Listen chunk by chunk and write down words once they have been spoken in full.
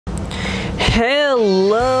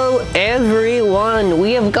Hello everyone!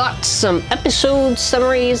 We have got some episode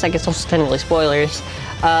summaries, I guess also technically spoilers,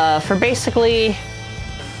 for basically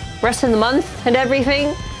rest of the month and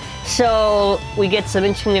everything. So we get some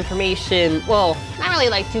interesting information. Well, not really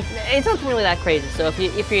it's not really that crazy. So if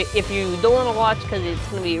you don't want to watch because it's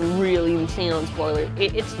gonna be really insane on spoilers,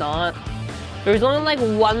 it's not. There's only like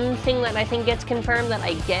one thing that I think gets confirmed that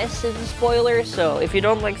I guess is a spoiler. So if you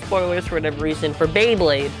don't like spoilers for whatever reason for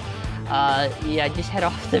Beyblade, yeah, just head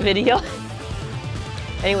off the video.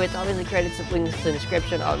 Anyway, it's obviously credits and links in the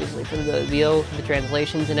description, obviously for the video, the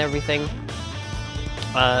translations and everything.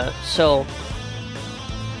 So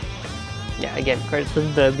yeah, again, credits to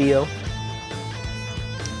the video.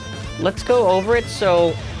 Let's go over it.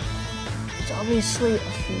 So there's obviously a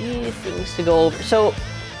few things to go over. So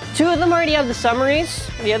 2 of them already have the summaries,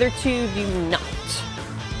 the other 2 do not.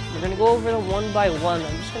 We're gonna go over them one by one.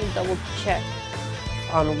 I'm just gonna double check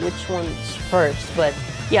on which one's first, but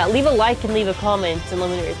yeah, leave a like and leave a comment and let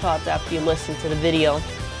me know your thoughts after you listen to the video.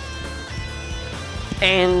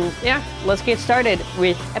 And yeah, let's get started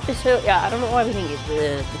with episode, I don't know why we think it's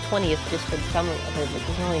the 20th just for the summary of it, it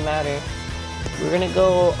doesn't really matter. We're gonna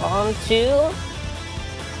go on to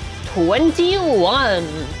 21,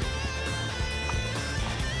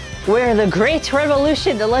 where the Great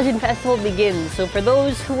Revolution, the Legend Festival begins. So for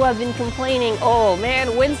those who have been complaining, oh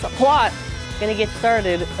man, when's the plot gonna get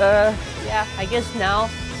started? Yeah, I guess now.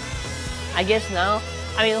 I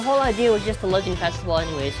mean, the whole idea was just the Legend Festival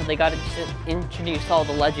anyway, so they gotta just introduce all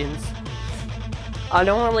the legends.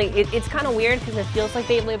 Normally, it's kind of weird because it feels like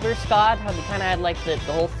Beyblade vs. God, how they kind of had like the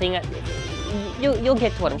whole thing. You'll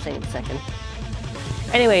get to what I'm saying in a second.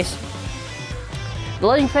 Anyways, the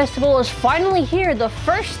Legend Festival is finally here. The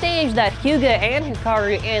first stage that Hyuga and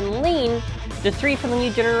Hikaru and Lean, the 3 from the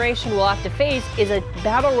new generation, will have to face is a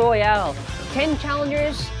Battle Royale. 10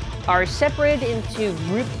 challengers are separated into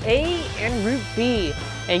Group A and Group B.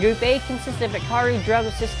 And Group A consists of Hikaru,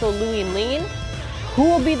 Drum, Cisco, Louie, and Lean. Who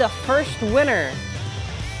will be the first winner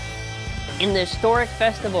in the historic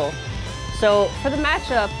festival? So for the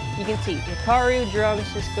matchup, you can see Hikaru, Drum,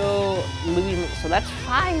 Cisco, Louie, and Lean. So that's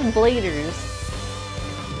 5 bladers.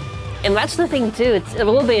 And that's the thing too, it's a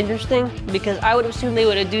little bit interesting because I would assume they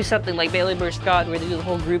would do something like Beyblade vs. God where they do the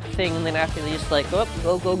whole group thing and then after they just like, oh,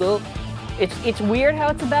 go. It's weird how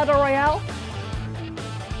it's a Battle Royale.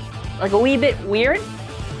 Like a wee bit weird.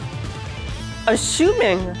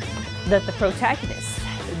 Assuming that the protagonists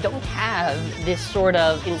don't have this sort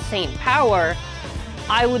of insane power,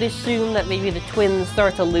 I would assume that maybe the twins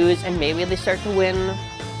start to lose and maybe they start to win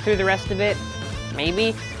through the rest of it.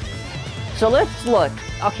 Maybe. So let's look.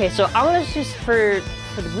 Okay, so I'm gonna just, for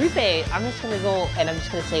the Group A, I'm just gonna go and I'm just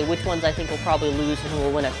gonna say which ones I think will probably lose and who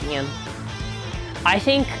will win at the end. I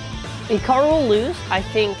think Hikaru will lose, I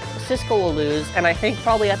think Cisco will lose, and I think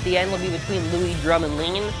probably at the end will be between Louie, Drum, and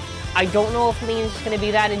Lean. I don't know if Lean's gonna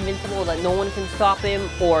be that invincible that no one can stop him,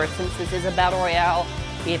 or since this is a Battle Royale,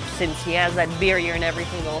 since he has that barrier and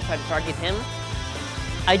everything, they'll try to target him.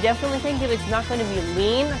 I definitely think if it's not going to be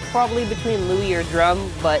Lean, probably between Louie or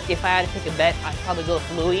Drum, but if I had to pick a bet, I'd probably go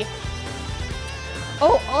with Louie.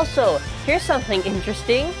 Oh, also, here's something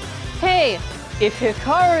interesting. Hey, if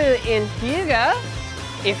Hikaru and Hyuga,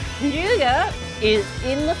 if Hyuga is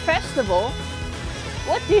in the festival,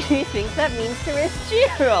 what do you think that means to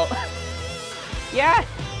Regendo? Yeah?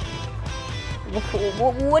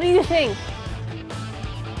 What do you think?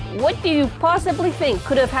 What do you possibly think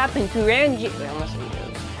could have happened to Regendo?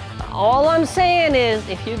 All I'm saying is,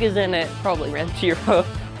 if Hyuga's in it, probably Regendo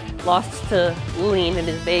lost to Lean and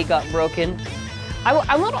his bay got broken.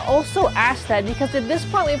 I want to also ask that because at this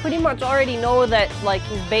point we pretty much already know that like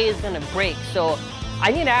his bay is gonna break. So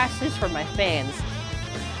I need to ask this for my fans.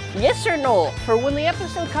 Yes or no? For when the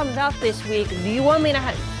episode comes out this week, do you want me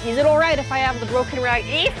to is it alright if I have the broken rag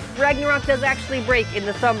if Ragnarok does actually break in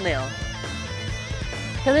the thumbnail?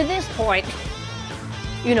 Because at this point,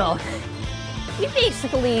 you know, we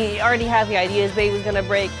basically already have the idea his baby's gonna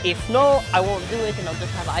break. If no, I won't do it and I'll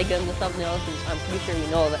just have Aiga in the thumbnail since I'm pretty sure we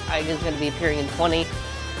know that Aiga's gonna be appearing in 20.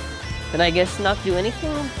 Then I guess not do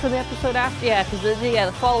anything for the episode after? Yeah, because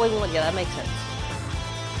the following one, yeah, that makes sense.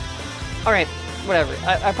 Alright, whatever.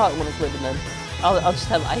 I probably won't include them then. I'll just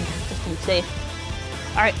have Aiga just to be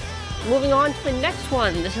safe. Alright, moving on to the next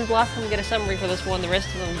one. This is the last time we get a summary for this one. The rest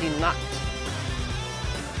of them do not.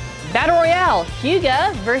 Battle Royale,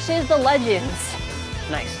 Hyuga versus the Legends.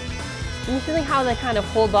 Nice. Interesting how they kind of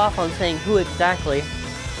hold off on saying who exactly.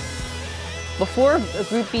 Before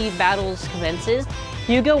Group B battles commences,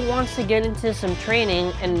 Hyuga wants to get into some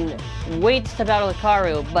training and waits to battle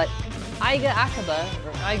Hikaru, but Aiga Akaba,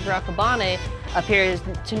 or Aiger Akabane, appears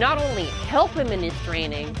to not only help him in his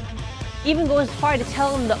training, even goes as far to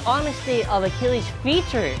tell him the honesty of Achilles'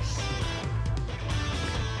 features.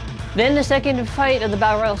 Then the second fight of the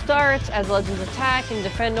Battle Royale starts as the Legends attack and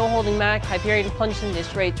defend, no holding back. Hyperion punches into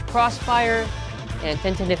straight crossfire, and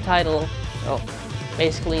tentative title,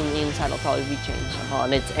 basically the title will probably be changed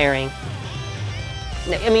on its airing.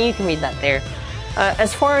 I mean, you can read that there.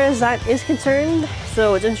 As far as that is concerned,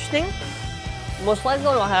 so it's interesting. Most likely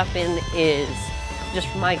what will happen is, just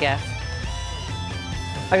from my guess,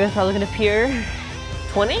 Aiga's probably going to appear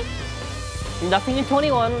 20, nothing in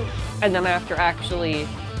 21, and then after actually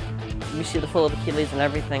we see the full of Achilles and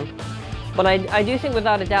everything. But I do think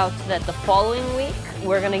without a doubt that the following week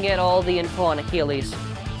we're going to get all the info on Achilles.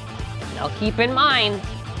 Now keep in mind,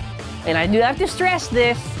 and I do have to stress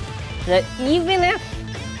this, that even if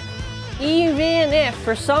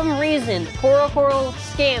for some reason Coral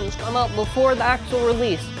scans come out before the actual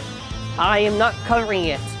release, I am not covering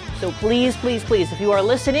it. So please, please, please, if you are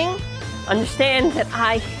listening, understand that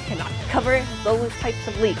I cannot cover those types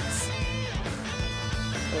of leaks.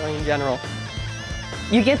 In general,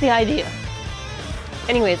 you get the idea.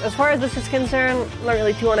 Anyways, as far as this is concerned, not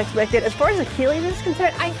really too unexpected. As far as Achilles is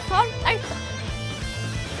concerned, I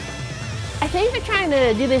think they're trying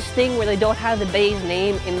to do this thing where they don't have the Bay's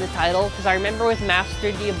name in the title, because I remember with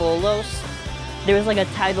Master Diabolos, there was like a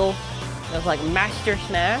title that was like Master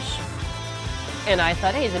Smash, and I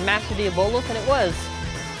thought, hey, is it Master Diabolos? And it was.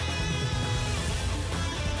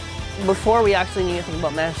 Before we actually knew anything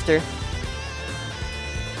about Master.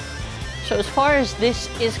 So as far as this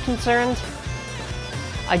is concerned,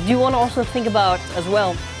 I do want to also think about, as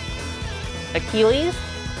well, Achilles.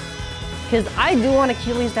 Because I do want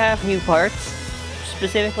Achilles to have new parts.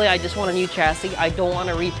 Specifically, I just want a new chassis. I don't want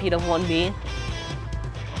a repeat of 1B.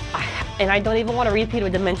 And I don't even want a repeat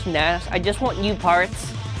of Dimension Dash. I just want new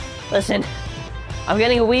parts. Listen, I'm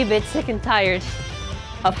getting a wee bit sick and tired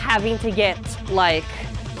of having to get, like,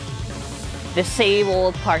 the same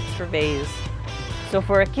old parts for Bays. So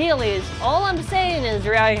for Achilles, all I'm saying is,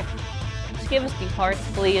 right, just give us new parts,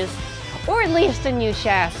 please. Or at least a new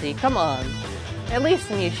chassis, come on. At least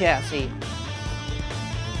a new chassis.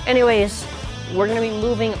 Anyways, we're gonna be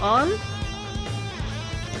moving on.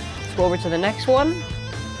 Let's go over to the next one.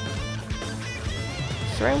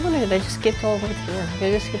 So I wonder, did I just skip all the way to the end?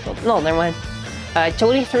 Did I just skip all? No, never mind.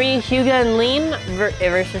 23, Hyuga and Lean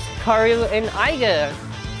versus Hikaru and Aiga.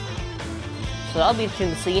 So that'll be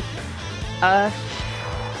interesting to see.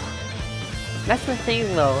 That's the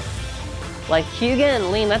thing though. Like Hyuga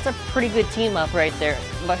and Lean, that's a pretty good team up right there.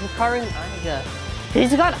 But Hikaru and Aiga.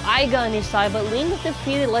 He's got Aiga on his side, but Lean has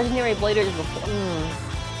defeated legendary bladers before.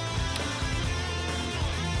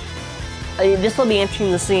 This will be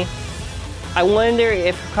interesting to see. I wonder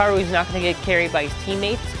if Hikaru is not going to get carried by his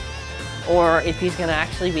teammates, or if he's going to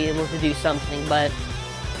actually be able to do something, but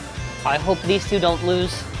I hope these two don't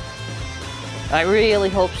lose. I really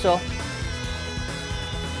hope so.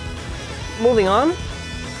 Moving on.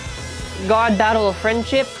 God Battle of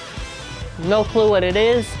Friendship. No clue what it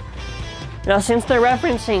is. Now, since they're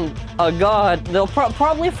referencing a god, they'll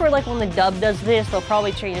probably, for like when the dub does this, they'll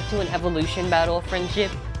probably change it to an Evolution Battle of Friendship.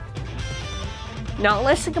 Now,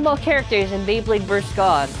 let's think about characters in Beyblade vs.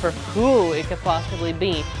 God for who it could possibly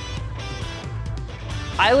be.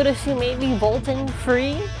 I would assume maybe Voltan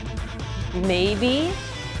Free? Maybe?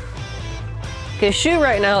 Because Shu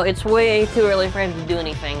right now, it's way too early for him to do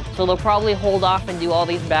anything. So they'll probably hold off and do all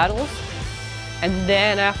these battles. And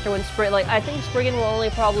then after when Spriggan, like, I think Spriggan will only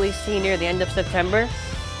probably see near the end of September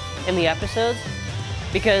in the episodes.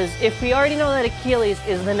 Because if we already know that Achilles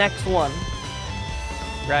is the next one,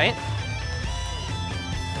 right?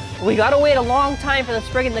 We gotta wait a long time for the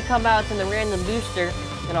Spriggan to come out in the random booster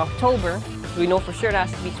in October. We know for sure it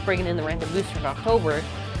has to be Spriggan in the random booster in October.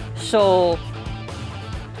 So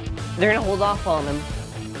they're gonna hold off on them.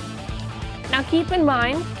 Now keep in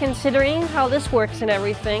mind, considering how this works and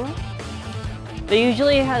everything, they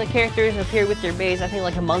usually have the characters appear with their base, I think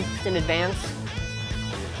like a month in advance.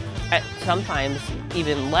 Sometimes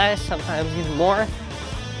even less, sometimes even more.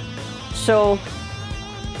 So,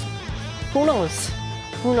 who knows?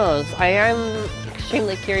 Who knows? I am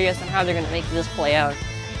extremely curious on how they're going to make this play out.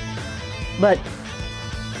 But,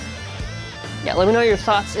 yeah, let me know your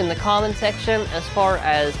thoughts in the comment section. As far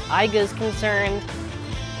as Aiga is concerned,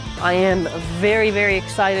 I am very, very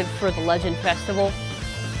excited for the Legend Festival.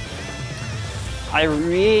 I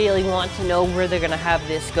really want to know where they're going to have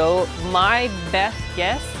this go. My best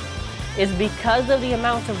guess is because of the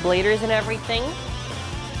amount of bladers and everything,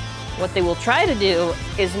 what they will try to do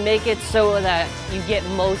is make it so that you get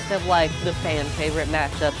most of like the fan favorite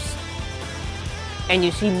matchups. and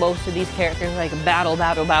you see most of these characters like battle.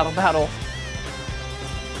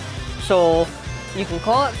 So you can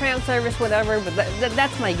call it fan service, whatever, but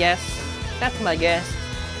that's my guess. That's my guess.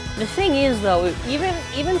 The thing is, though,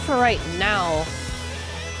 even for right now,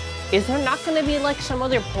 is there not going to be like some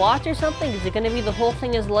other plot or something? Is it going to be the whole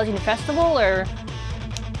thing as Legend Festival, or?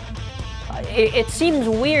 It seems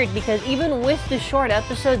weird because even with the short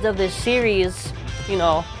episodes of this series, you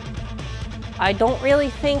know, I don't really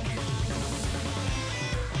think,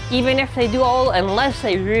 even if they do all, unless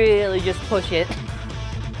they really just push it,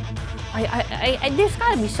 there's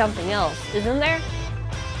gotta be something else, isn't there?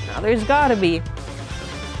 No, there's gotta be.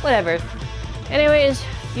 Whatever. Anyways,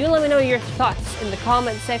 you let me know your thoughts in the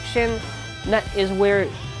comment section. That is where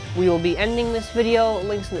we will be ending this video.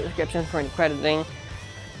 Links in the description for any crediting.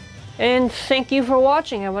 And thank you for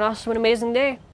watching. Have an awesome and amazing day.